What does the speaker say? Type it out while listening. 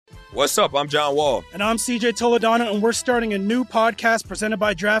What's up? I'm John Wall. And I'm CJ Toledano, and we're starting a new podcast presented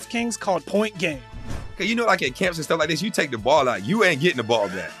by DraftKings called Point Game. Okay, you know, like at camps and stuff like this, you take the ball out, you ain't getting the ball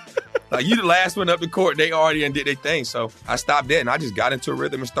back. Like, you the last one up the court, they already did their thing. So I stopped that, and I just got into a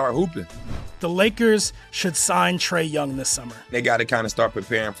rhythm and started hooping. The Lakers should sign Trae Young this summer. They got to kind of start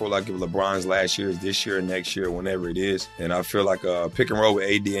preparing for, like, if LeBron's last year is this year, next year, whenever it is. And I feel like a pick and roll with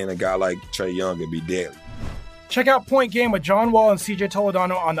AD and a guy like Trae Young would be deadly. Check out Point Game with John Wall and CJ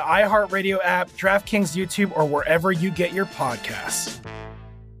Toledano on the iHeartRadio app, DraftKings YouTube, or wherever you get your podcasts.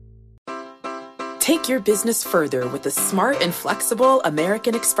 Take your business further with the smart and flexible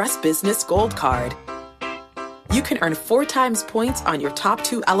American Express Business Gold Card. You can earn 4 times points on your top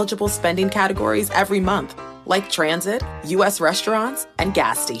 2 eligible spending categories every month, like transit, U.S. restaurants, and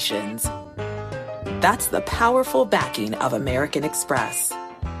gas stations. That's the powerful backing of American Express.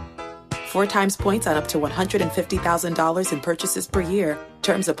 4 times points on up to $150,000 in purchases per year.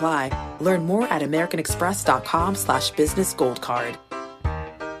 Terms apply. Learn more at americanexpress.com/businessgoldcard.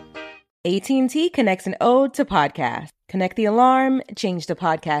 AT&T connects an ode to podcast. Connect the alarm, change the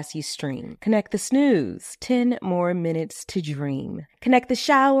podcast you stream. Connect the snooze, 10 more minutes to dream. Connect the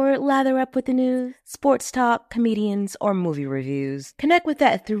shower, lather up with the news, sports talk, comedians, or movie reviews. Connect with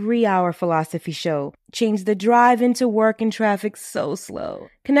that 3-hour philosophy show. Change the drive into work and traffic so slow.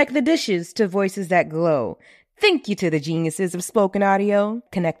 Connect the dishes to voices that glow. Thank you to the geniuses of spoken audio.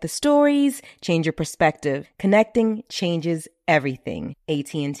 Connect the stories, change your perspective. Connecting changes everything.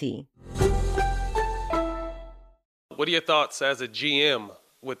 AT&T. What are your thoughts as a GM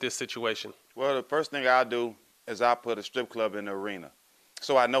with this situation? Well, the first thing I'll do is I'll put a strip club in the arena,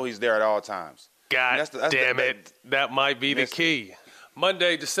 so I know he's there at all times. God damn it. That might be the key.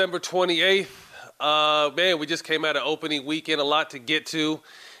 Monday, December 28th. Man, we just came out of opening weekend. A lot to get to.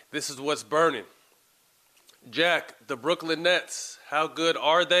 This is what's burning. Jack, the Brooklyn Nets, how good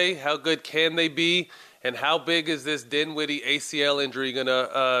are they? How good can they be? And how big is this Dinwiddie ACL injury going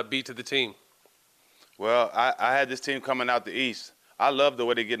to be to the team? Well, I had this team coming out the East. I love the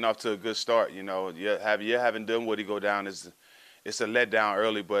way they're getting off to a good start. You know, having Dinwiddie go down it's a letdown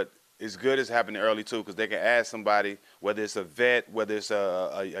early, but it's good as happening early too, because they can add somebody, whether it's a vet, whether it's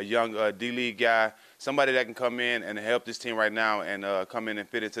a young D-League guy, somebody that can come in and help this team right now and come in and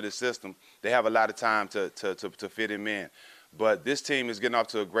fit into the system. They have a lot of time to fit him in. But this team is getting off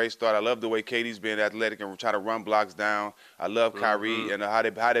to a great start. I love the way KD's being athletic and trying to run blocks down. I love Kyrie and how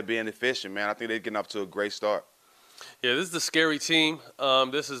they're being efficient, man. I think they're getting off to a great start. Yeah, this is a scary team.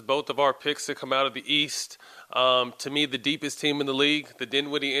 This is both of our picks to come out of the East. To me, the deepest team in the league. The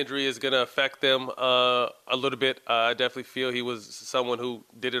Dinwiddie injury is going to affect them a little bit. I definitely feel he was someone who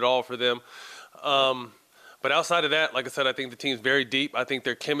did it all for them. But outside of that, like I said, I think the team's very deep. I think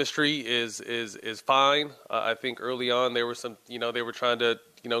their chemistry is fine. I think early on there were some, they were trying to,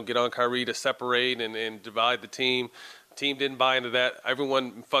 get on Kyrie to separate and divide the team. Team didn't buy into that.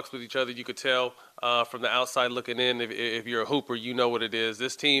 Everyone fucks with each other. You could tell from the outside looking in. If you're a hooper, you know what it is.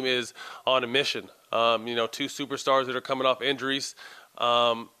 This team is on a mission. 2 superstars that are coming off injuries.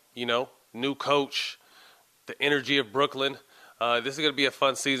 New coach, the energy of Brooklyn. This is going to be a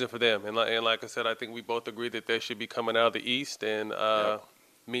fun season for them. And like I said, I think we both agree that they should be coming out of the East and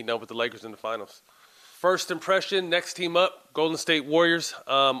meeting up with the Lakers in the finals. First impression, next team up, Golden State Warriors.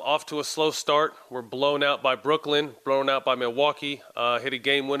 Off to a slow start. We're blown out by Brooklyn, blown out by Milwaukee. Hit a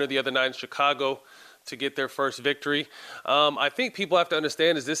game winner the other night in Chicago to get their first victory. I think people have to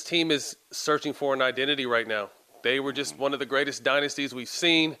understand is this team is searching for an identity right now. They were just one of the greatest dynasties we've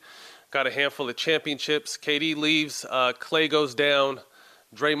seen. Got a handful of championships. KD leaves. Clay goes down.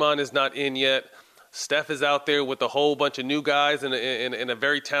 Draymond is not in yet. Steph is out there with a whole bunch of new guys and a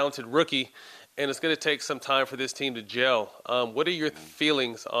very talented rookie. And it's going to take some time for this team to gel. What are your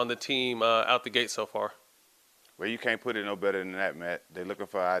feelings on the team out the gate so far? Well, you can't put it no better than that, Matt. They're looking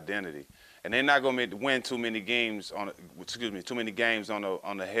for identity. And they're not going to win too many games on the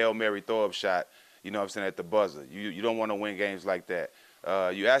Hail Mary throw-up shot, at the buzzer. You don't want to win games like that.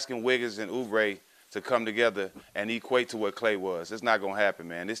 You're asking Wiggins and Oubre to come together and equate to what Clay was. It's not going to happen,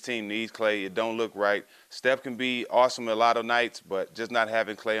 man. This team needs Clay. It don't look right. Steph can be awesome a lot of nights, but just not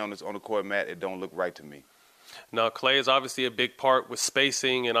having Clay on the court, Matt, it don't look right to me. Now, Clay is obviously a big part with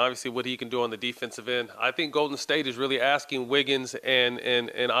spacing and obviously what he can do on the defensive end. I think Golden State is really asking Wiggins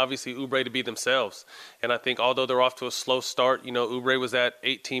and obviously Oubre to be themselves. And I think although they're off to a slow start, Oubre was at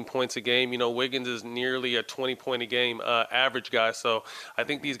 18 points a game. Wiggins is nearly a 20-point-a-game average guy. So I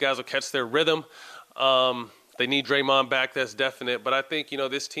think these guys will catch their rhythm. They need Draymond back, that's definite. But I think,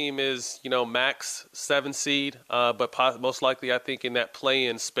 this team is, max 7 seed, but most likely I think in that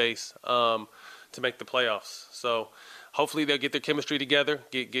play-in space to make the playoffs. So hopefully they'll get their chemistry together,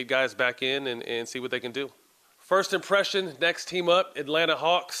 get guys back in and see what they can do. First impression, next team up, Atlanta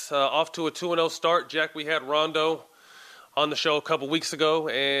Hawks, off to a 2-0 start. Jack, we had Rondo on the show a couple weeks ago,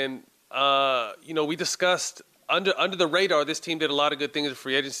 and, we discussed under the radar, this team did a lot of good things in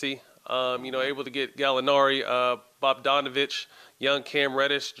free agency. Able to get Gallinari, Bogdanovic, young Cam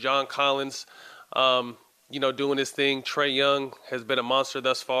Reddish, John Collins, doing his thing. Trae Young has been a monster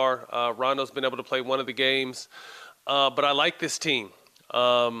thus far. Rondo's been able to play one of the games. But I like this team.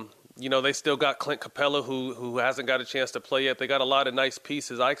 They still got Clint Capella, who hasn't got a chance to play yet. They got a lot of nice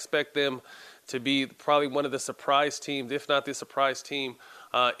pieces. I expect them to be probably one of the surprise teams, if not the surprise team,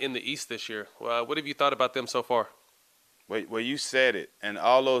 in the East this year. What have you thought about them so far? Well, you said it. And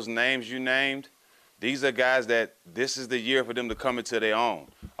all those names you named, these are guys that this is the year for them to come into their own.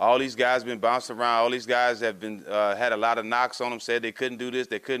 All these guys been bouncing around. All these guys have been had a lot of knocks on them, said they couldn't do this,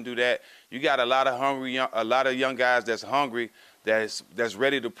 they couldn't do that. You got a lot of young guys that's hungry, that's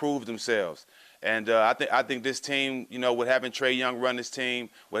ready to prove themselves. And I think this team, with having Trae Young run this team,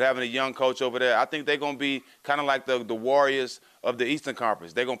 with having a young coach over there, I think they're going to be kind of like the Warriors of the Eastern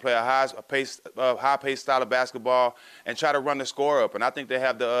Conference. They're going to play a high-paced style of basketball and try to run the score up. And I think they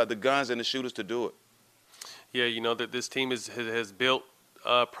have the guns and the shooters to do it. Yeah, that this team has built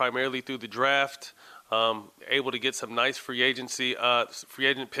primarily through the draft, able to get some nice free agent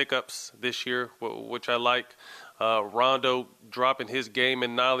pickups this year, which I like. Rondo dropping his game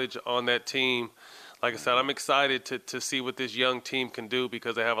and knowledge on that team. Like I said, I'm excited to see what this young team can do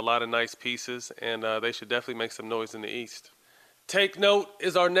because they have a lot of nice pieces, and they should definitely make some noise in the East. Take Note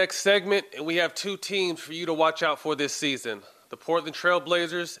is our next segment, and we have two teams for you to watch out for this season. The Portland Trail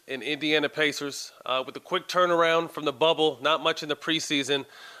Blazers and Indiana Pacers. With a quick turnaround from the bubble, not much in the preseason,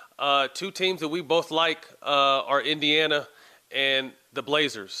 two teams that we both like are Indiana and the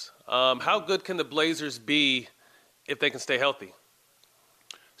Blazers. How good can the Blazers be if they can stay healthy?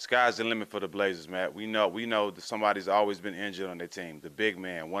 Sky's the limit for the Blazers, Matt. We know that somebody's always been injured on their team. The big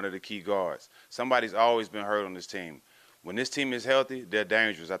man, one of the key guards. Somebody's always been hurt on this team. When this team is healthy, they're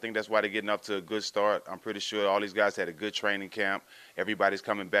dangerous. I think that's why they're getting up to a good start. I'm pretty sure all these guys had a good training camp. Everybody's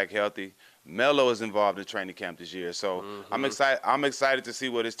coming back healthy. Melo is involved in training camp this year. So I'm excited to see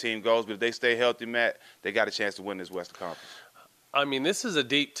where this team goes. But if they stay healthy, Matt, they got a chance to win this Western Conference. I mean, this is a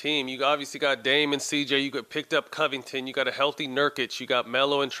deep team. You obviously got Dame and CJ. You got picked up Covington. You got a healthy Nurkic. You got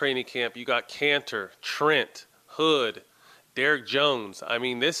Melo in training camp. You got Cantor, Trent, Hood, Derek Jones. I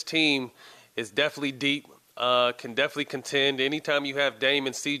mean, this team is definitely deep. Can definitely contend. Anytime you have Dame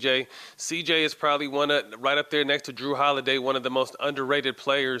and CJ is probably right up there next to Drew Holiday, one of the most underrated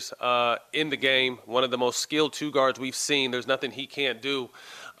players in the game, one of the most skilled two guards we've seen. There's nothing he can't do.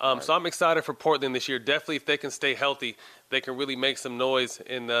 So I'm excited for Portland this year. Definitely, if they can stay healthy, they can really make some noise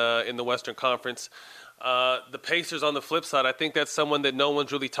in the Western Conference. The Pacers, on the flip side, I think that's someone that no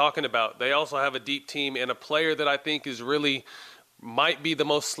one's really talking about. They also have a deep team and a player that I think is really might be the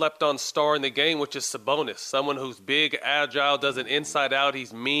most slept-on star in the game, which is Sabonis, someone who's big, agile, does it inside out.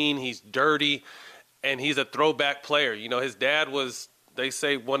 He's mean, he's dirty, and he's a throwback player. His dad was, they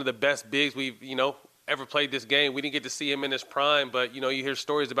say, one of the best bigs we've, ever played this game. We didn't get to see him in his prime, but, you hear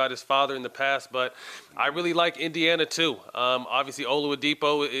stories about his father in the past. But I really like Indiana, too. Obviously,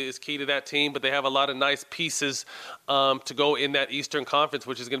 Oladipo is key to that team, but they have a lot of nice pieces to go in that Eastern Conference,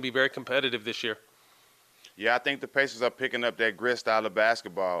 which is going to be very competitive this year. Yeah, I think the Pacers are picking up that grit style of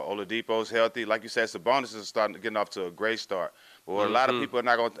basketball. Oladipo's healthy. Like you said, Sabonis is getting off to a great start. But what a lot of people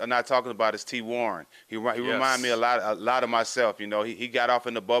are not talking about is T. Warren. He reminds me a lot of myself. He got off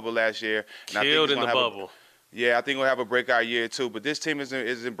in the bubble last year. And Killed in the bubble. I think we'll have a breakout year, too. But this team is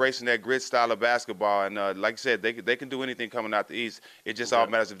embracing that grit style of basketball. And like I said, they can do anything coming out the East. It just all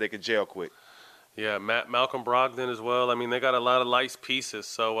matters if they can gel quick. Yeah, Malcolm Brogdon as well. I mean, they got a lot of nice pieces.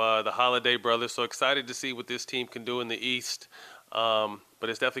 So the Holiday brothers. So excited to see what this team can do in the East. But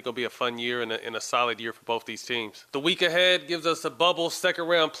it's definitely going to be a fun year and a solid year for both these teams. The week ahead gives us a bubble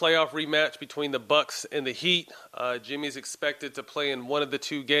second-round playoff rematch between the Bucks and the Heat. Jimmy's expected to play in one of the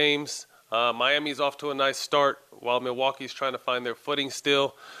two games. Miami's off to a nice start while Milwaukee's trying to find their footing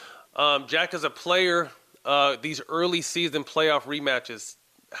still. Jack, as a player, these early season playoff rematches,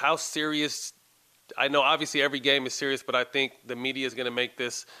 how serious? I know obviously every game is serious, but I think the media is going to make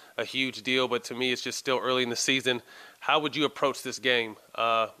this a huge deal. But to me, it's just still early in the season. How would you approach this game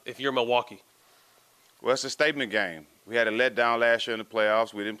if you're Milwaukee? Well, it's a statement game. We had a letdown last year in the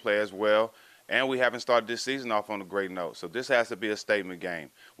playoffs. We didn't play as well. And we haven't started this season off on a great note. So this has to be a statement game.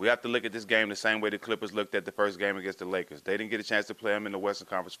 We have to look at this game the same way the Clippers looked at the first game against the Lakers. They didn't get a chance to play them in the Western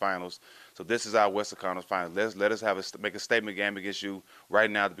Conference Finals. So this is our Western Conference Finals. Let us make a statement game against you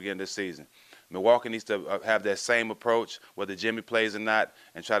right now at the beginning of this season. Milwaukee needs to have that same approach, whether Jimmy plays or not,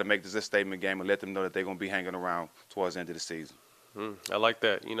 and try to make this a statement game and let them know that they're going to be hanging around towards the end of the season. I like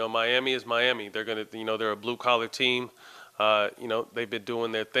that. Miami is Miami. They're going to, they're a blue-collar team. They've been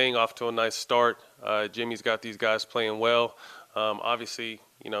doing their thing, off to a nice start. Jimmy's got these guys playing well. Obviously,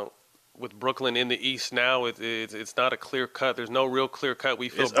 with Brooklyn in the East now, it's not a clear cut. There's no real clear cut. We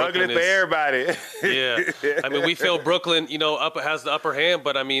feel it's Brooklyn ugly for everybody. Yeah, we feel Brooklyn, has the upper hand,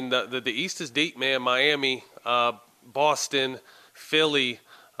 but the East is deep, man. Miami, Boston, Philly.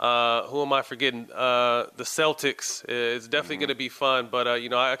 Who am I forgetting? The Celtics. It's definitely going to be fun, but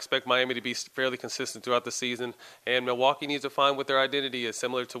I expect Miami to be fairly consistent throughout the season, and Milwaukee needs to find what their identity is,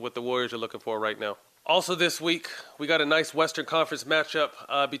 similar to what the Warriors are looking for right now. Also this week, we got a nice Western Conference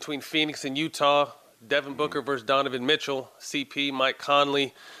matchup between Phoenix and Utah. Devin Booker versus Donovan Mitchell. CP, Mike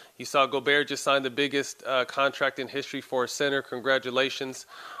Conley. You saw Gobert just signed the biggest contract in history for a center. Congratulations.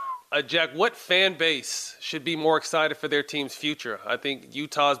 Jack, what fan base should be more excited for their team's future? I think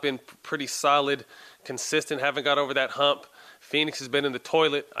Utah's been pretty solid, consistent, haven't got over that hump. Phoenix has been in the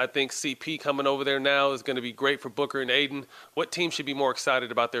toilet. I think CP coming over there now is going to be great for Booker and Aiden. What team should be more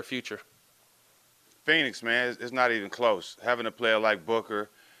excited about their future? Phoenix, man, it's not even close. Having a player like Booker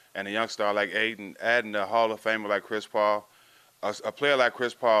and a young star like Aiden, adding a Hall of Famer like Chris Paul, a player like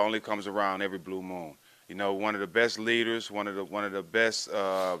Chris Paul only comes around every blue moon. One of the best leaders, one of the best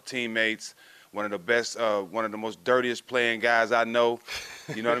teammates, one of the most dirtiest playing guys I know.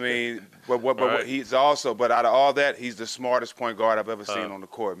 You know what I mean? But he's also, but out of all that, he's the smartest point guard I've ever seen on the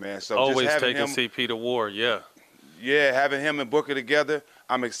court, man. So always just having taking CP to war, yeah. Yeah, having him and Booker together,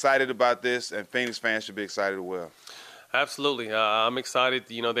 I'm excited about this, and Phoenix fans should be excited as well. Absolutely. I'm excited.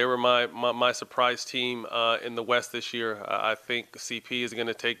 They were my surprise team in the West this year. I think CP is going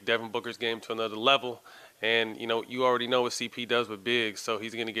to take Devin Booker's game to another level. And, you already know what CP does with bigs, so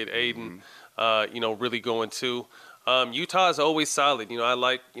he's going to get Aiden, really going too. Utah is always solid. I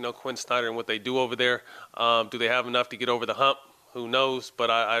like, Quinn Snyder and what they do over there. Do they have enough to get over the hump? Who knows?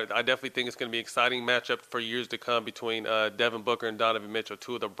 But I definitely think it's going to be an exciting matchup for years to come between Devin Booker and Donovan Mitchell,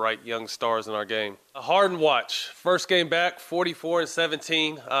 two of the bright young stars in our game. A Harden watch. First game back,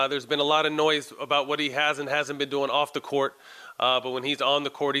 44-17. There's been a lot of noise about what he has and hasn't been doing off the court. But when he's on the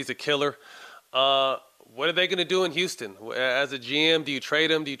court, he's a killer. What are they going to do in Houston? As a GM, do you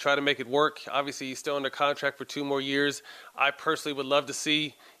trade him? Do you try to make it work? Obviously, he's still under contract for 2 more years. I personally would love to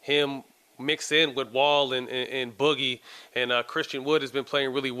see him mix in with Wall and Boogie, and Christian Wood has been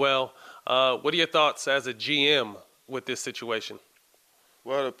playing really well. What are your thoughts as a GM with this situation?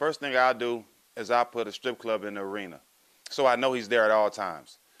 Well, the first thing I'll do is I'll put a strip club in the arena, so I know he's there at all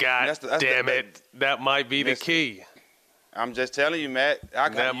times. God damn it. That might be the key. I'm just telling you, Matt.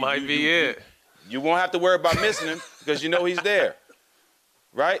 That might be it. You won't have to worry about missing him because you know he's there,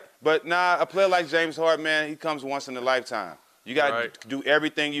 right? But a player like James Harden, man, he comes once in a lifetime. You got to do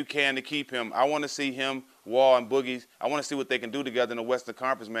everything you can to keep him. I want to see him, Wall, and Boogie. I want to see what they can do together in the Western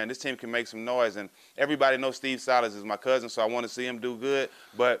Conference, man. This team can make some noise, and everybody knows Steve Silas is my cousin, so I want to see him do good.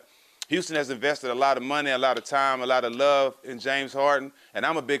 But Houston has invested a lot of money, a lot of time, a lot of love in James Harden, and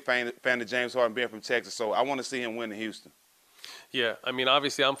I'm a big fan of James Harden being from Texas, so I want to see him win in Houston. Yeah,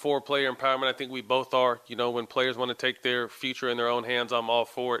 obviously I'm for player empowerment. I think we both are. When players want to take their future in their own hands, I'm all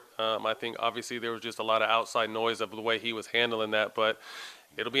for it. I think obviously there was just a lot of outside noise of the way he was handling that, but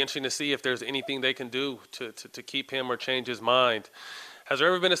it'll be interesting to see if there's anything they can do to keep him or change his mind. Has there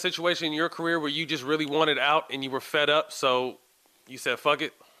ever been a situation in your career where you just really wanted out and you were fed up, so you said, fuck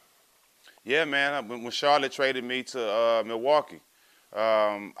it? Yeah, man. When Charlotte traded me to Milwaukee,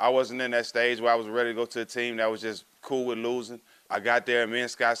 I wasn't in that stage where I was ready to go to a team that was just cool with losing. I got there, and me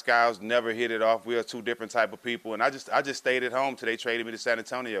and Scott Skiles never hit it off. We are 2 different type of people, and I just stayed at home till they traded me to San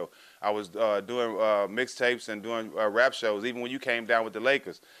Antonio. I was doing mixtapes and doing rap shows. Even when you came down with the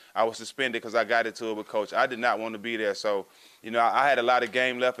Lakers, I was suspended because I got into it with Coach. I did not want to be there, so I had a lot of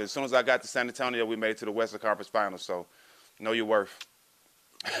game left. As soon as I got to San Antonio, we made it to the Western Conference Finals. So, know your worth.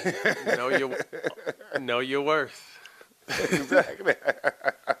 Know your worth. Exactly.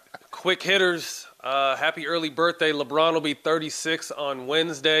 Quick hitters. Happy early birthday. LeBron will be 36 on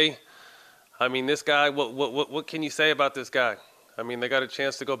Wednesday. This guy, what can you say about this guy? They got a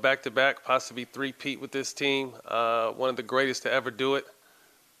chance to go back-to-back, possibly three-peat with this team. One of the greatest to ever do it.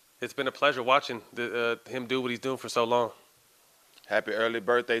 It's been a pleasure watching him do what he's doing for so long. Happy early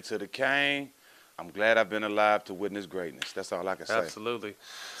birthday to the King. I'm glad I've been alive to witness greatness. That's all I can say. Absolutely.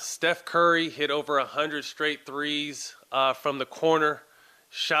 Steph Curry hit over 100 straight threes from the corner.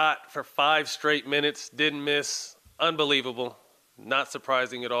 Shot for 5 straight minutes, didn't miss. Unbelievable. Not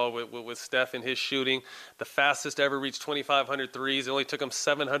surprising at all with Steph and his shooting. The fastest ever reached 2,500 threes. It only took him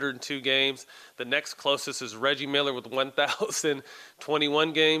 702 games. The next closest is Reggie Miller with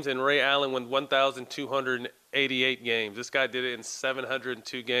 1,021 games, and Ray Allen with 1,288 games. This guy did it in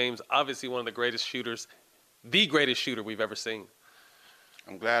 702 games. Obviously one of the greatest shooters, the greatest shooter we've ever seen.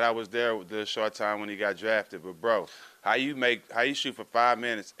 I'm glad I was there with the short time when he got drafted. But, bro, how you shoot for 5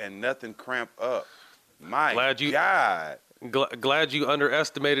 minutes and nothing cramp up? My God. Glad you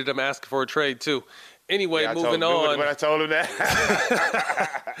underestimated him asking for a trade, too. Anyway, moving on. When I told him that.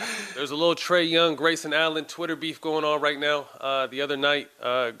 There's a little Trae Young, Grayson Allen Twitter beef going on right now. The other night,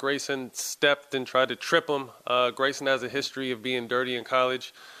 Grayson stepped and tried to trip him. Grayson has a history of being dirty in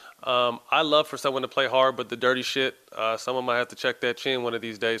college. I love for someone to play hard, but the dirty shit, someone might have to check that chin one of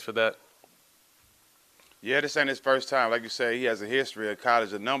these days for that. Yeah, this ain't his first time. Like you say, he has a history in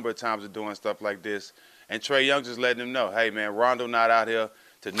college a number of times of doing stuff like this. And Trae Young just letting him know, hey, man, Rondo not out here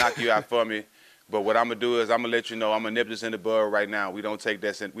to knock you out for me. But what I'm going to do is I'm going to let you know I'm going to nip this in the bud right now. We don't take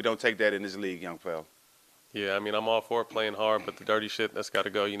that in this league, young fella. Yeah, I mean, I'm all for playing hard, but the dirty shit, that's got to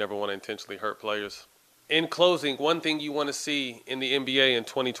go. You never want to intentionally hurt players. In closing, one thing you want to see in the NBA in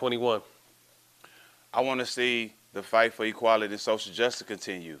 2021? I want to see the fight for equality and social justice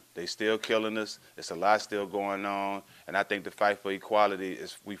continue. They still killing us. There's a lot still going on. And I think the fight for equality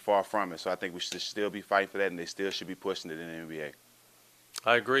we far from it. So I think we should still be fighting for that, and they still should be pushing it in the NBA.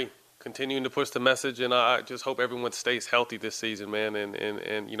 I agree. Continuing to push the message, and I just hope everyone stays healthy this season, man.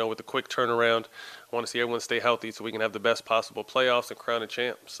 And you know, with the quick turnaround, I want to see everyone stay healthy so we can have the best possible playoffs and crown a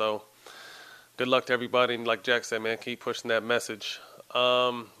champ. So good luck to everybody. And like Jack said, man, keep pushing that message.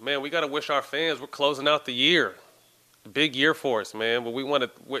 Man, we got to wish our fans, we're closing out the year. Big year for us, man. But we want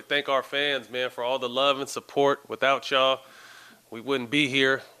to thank our fans, man, for all the love and support. Without y'all, we wouldn't be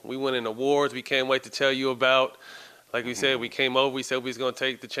here. We won in awards we can't wait to tell you about. Like we said, we came over. We said we was going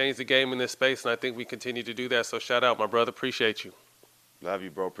to change the game in this space, and I think we continue to do that. So shout out, my brother. Appreciate you. Love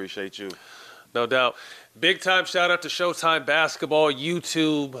you, bro. Appreciate you. No doubt. Big time shout out to Showtime Basketball,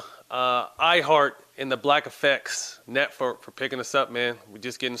 YouTube, iHeart, and the Black Effects Network for picking us up, man. We're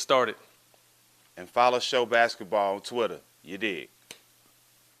just getting started. And follow Show Basketball on Twitter. You dig.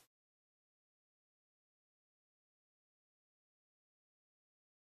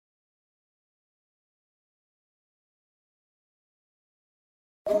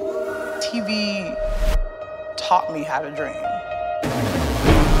 TV taught me how to dream.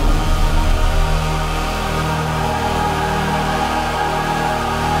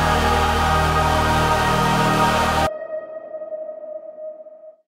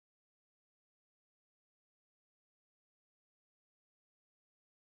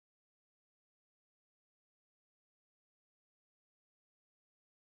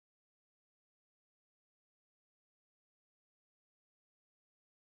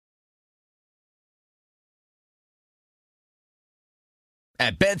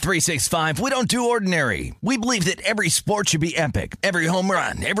 At Bet365, we don't do ordinary. We believe that every sport should be epic. Every home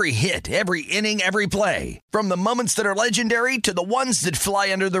run, every hit, every inning, every play. From the moments that are legendary to the ones that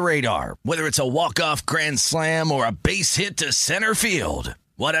fly under the radar. Whether it's a walk-off grand slam or a base hit to center field.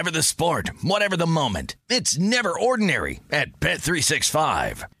 Whatever the sport, whatever the moment. It's never ordinary at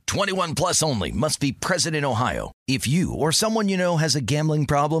Bet365. 21 plus only. Must be present in Ohio. If you or someone you know has a gambling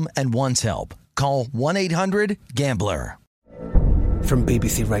problem and wants help, call 1-800-GAMBLER. From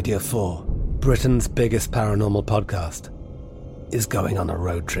BBC Radio 4, Britain's biggest paranormal podcast is going on a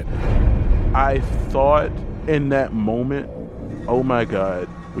road trip. I thought in that moment, oh my God,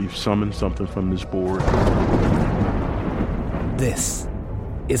 we've summoned something from this board. This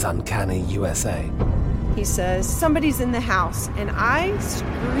is Uncanny USA. He says, somebody's in the house, and I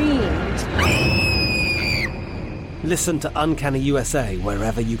screamed. Listen to Uncanny USA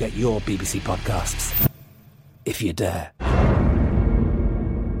wherever you get your BBC podcasts, if you dare.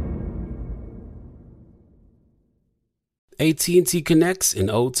 AT&T connects an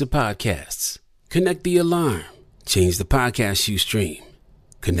ode to podcasts. Connect the alarm. Change the podcast you stream.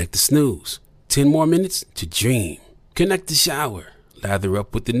 Connect the snooze. 10 more minutes to dream. Connect the shower. Lather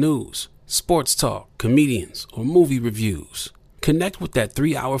up with the news, sports talk, comedians, or movie reviews. Connect with that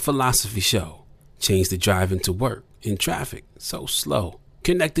 3-hour philosophy show. Change the drive into work in traffic so slow.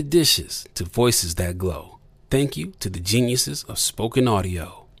 Connect the dishes to voices that glow. Thank you to the geniuses of spoken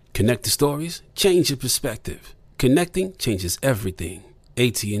audio. Connect the stories. Change your perspective. Connecting changes everything.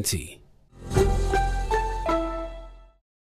 AT&T.